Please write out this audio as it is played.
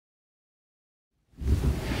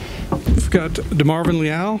got DeMarvin,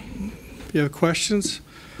 Leal. If you have questions,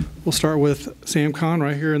 we'll start with Sam Kahn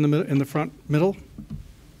right here in the front middle.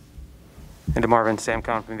 And DeMarvin, Sam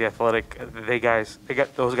Kahn from The Athletic.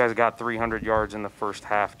 Those guys got 300 yards in the first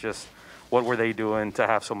half. Just what were they doing to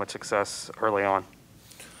have so much success early on?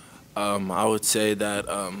 I would say that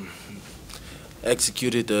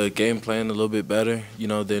executed the game plan a little bit better,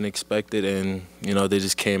 than expected, and they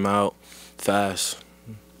just came out fast.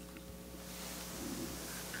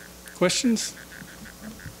 Questions?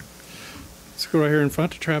 Let's go right here in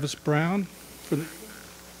front to Travis Brown for the.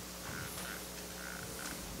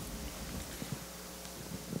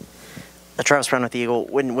 Travis Brown with the Eagle.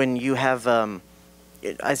 When you have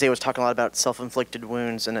Isaiah was talking a lot about self-inflicted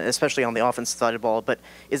wounds, and especially on the offensive side of the ball. But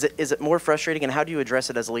is it more frustrating, and how do you address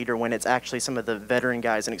it as a leader when it's actually some of the veteran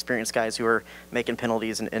guys and experienced guys who are making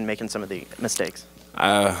penalties and making some of the mistakes?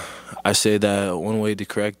 I say that one way to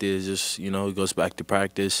correct it is just it goes back to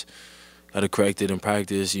practice. Got to correct it in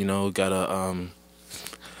practice. Gotta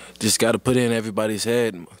just gotta put it in everybody's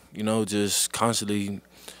head. Just constantly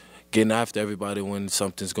getting after everybody when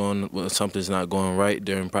something's not going right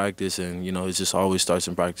during practice, and it just always starts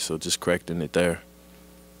in practice. So just correcting it there.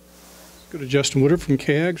 Let's go to Justin Woodard from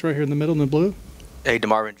KAGS right here in the middle in the blue. Hey,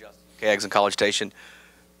 DeMarvin, Justin, KAGS in College Station.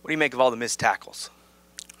 What do you make of all the missed tackles?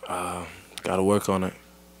 Got to work on it.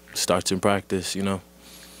 Starts in practice, And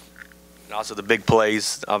also the big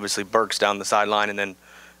plays. Obviously, Burks down the sideline, and then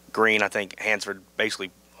Green. I think Hansford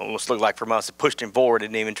basically almost looked like from us pushed him forward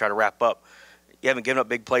and didn't even try to wrap up. You haven't given up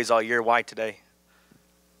big plays all year. Why today?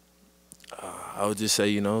 I would just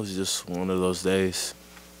say, it's just one of those days.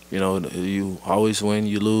 You always win,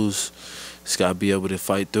 you lose. Just got to be able to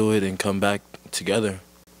fight through it and come back together.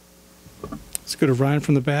 Let's go to Ryan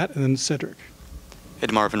from the bat and then Cedric. Hey,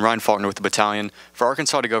 DeMarvin, Ryan Faulkner with the Battalion. For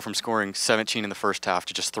Arkansas to go from scoring 17 in the first half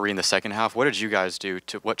to just 3 in the second half, what did you guys do?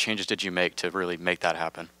 What changes did you make to really make that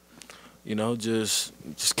happen? Just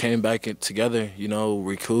came back together,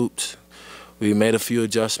 recouped. We made a few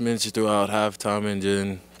adjustments throughout halftime and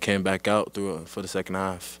then came back out for the second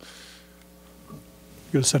half.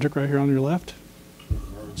 Go to Cedric right here on your left.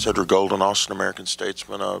 Cedric Golden, Austin American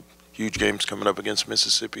Statesman. Huge games coming up against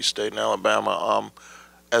Mississippi State and Alabama.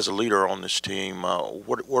 As a leader on this team,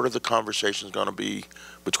 what are the conversations going to be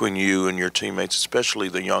between you and your teammates, especially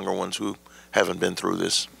the younger ones who haven't been through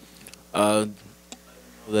this? That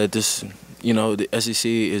this, the SEC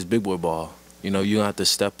is big boy ball. You have to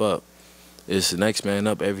step up. It's the next man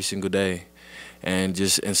up every single day, and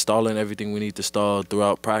just installing everything we need to install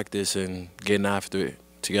throughout practice and getting after it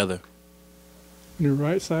together. On your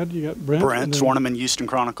right side, you got Brent. Brent Swarneman, Houston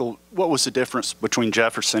Chronicle. What was the difference between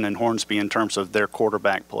Jefferson and Hornsby in terms of their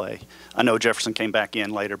quarterback play? I know Jefferson came back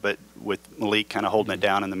in later, but with Malik kind of holding it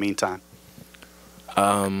down in the meantime.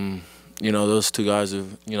 Those two guys are,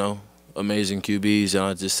 amazing QBs, and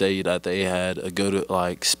I'd just say that they had a good,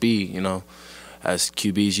 speed, As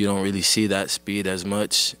QBs, you don't really see that speed as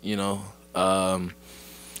much,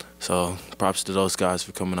 So props to those guys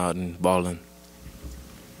for coming out and balling.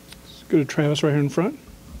 Let's go to Travis right here in front.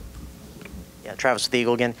 Yeah, Travis with the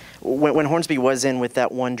Eagle again. When Hornsby was in with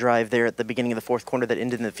that one drive there at the beginning of the fourth quarter that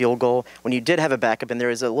ended in the field goal, when you did have a backup in there,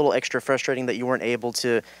 is it a little extra frustrating that you weren't able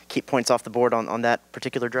to keep points off the board on that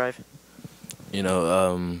particular drive? You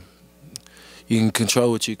can control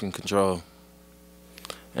what you can control.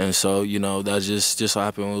 And so, that just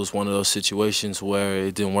happened. It was one of those situations where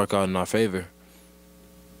it didn't work out in our favor.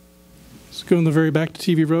 Let's go in the very back to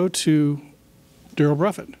TV Road to Daryl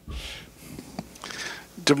Bruffett.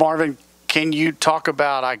 DeMarvin, can you talk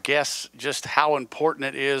about, I guess, just how important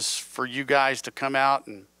it is for you guys to come out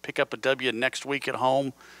and pick up a W next week at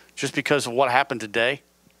home just because of what happened today?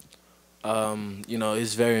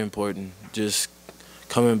 It's very important. Just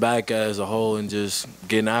coming back as a whole and just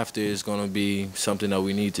getting after it is going to be something that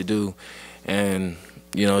we need to do. And,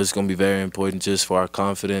 it's going to be very important just for our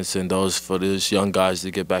confidence and for those young guys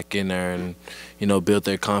to get back in there and, build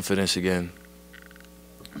their confidence again.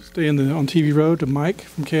 Stay on TV Road to Mike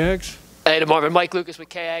from KAGS. Hey, DeMarvin, Mike Lucas with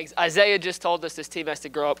KAGS. Isaiah just told us this team has to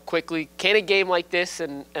grow up quickly. Can a game like this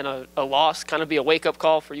and a loss kind of be a wake-up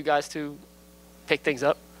call for you guys to pick things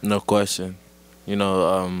up? No question.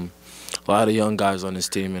 A lot of young guys on this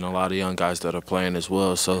team and a lot of young guys that are playing as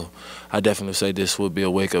well. So I definitely say this would be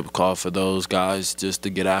a wake-up call for those guys just to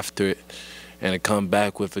get after it and to come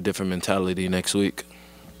back with a different mentality next week.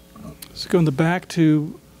 Let's go in the back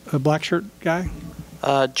to a black shirt guy.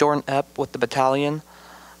 Jordan Epp with the Battalion.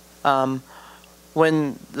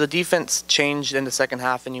 When the defense changed in the second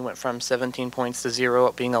half and you went from 17 points to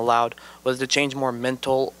 0 being allowed, was the change more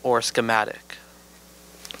mental or schematic?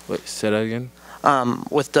 Wait, say that again?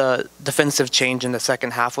 With the defensive change in the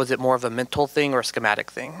second half, was it more of a mental thing or a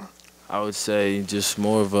schematic thing? I would say just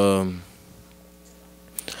more of a.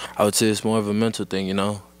 I would say it's more of a mental thing, you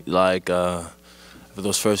know. Like for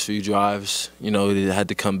those first few drives, you know, they had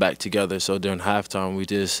to come back together. So during halftime, we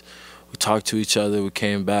talked to each other, we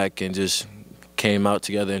came back and just came out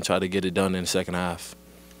together and tried to get it done in the second half.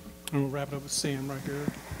 And we'll wrap it up with Sam right here.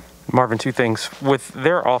 Marvin, two things. With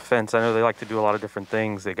their offense, I know they like to do a lot of different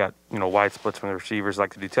things. They got, you know, wide splits from the receivers,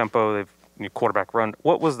 like to do tempo. They've quarterback run.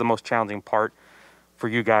 What was the most challenging part for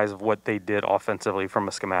you guys of what they did offensively from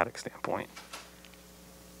a schematic standpoint?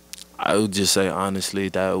 I would just say honestly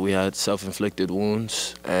that we had self-inflicted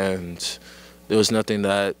wounds, and there was nothing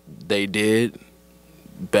that they did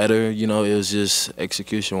better. You know, it was just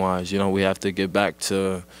execution-wise. You know, we have to get back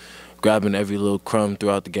to grabbing every little crumb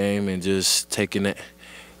throughout the game and just taking it,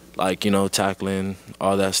 like, you know, tackling,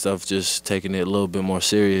 all that stuff, just taking it a little bit more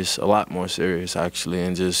serious, a lot more serious actually,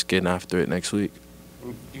 and just getting after it next week.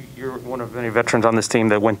 You're one of many veterans on this team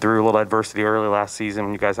that went through a little adversity early last season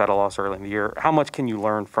when you guys had a loss early in the year. How much can you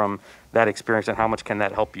learn from that experience, and how much can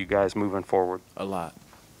that help you guys moving forward? A lot.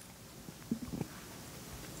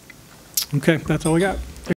 Okay, that's all we got.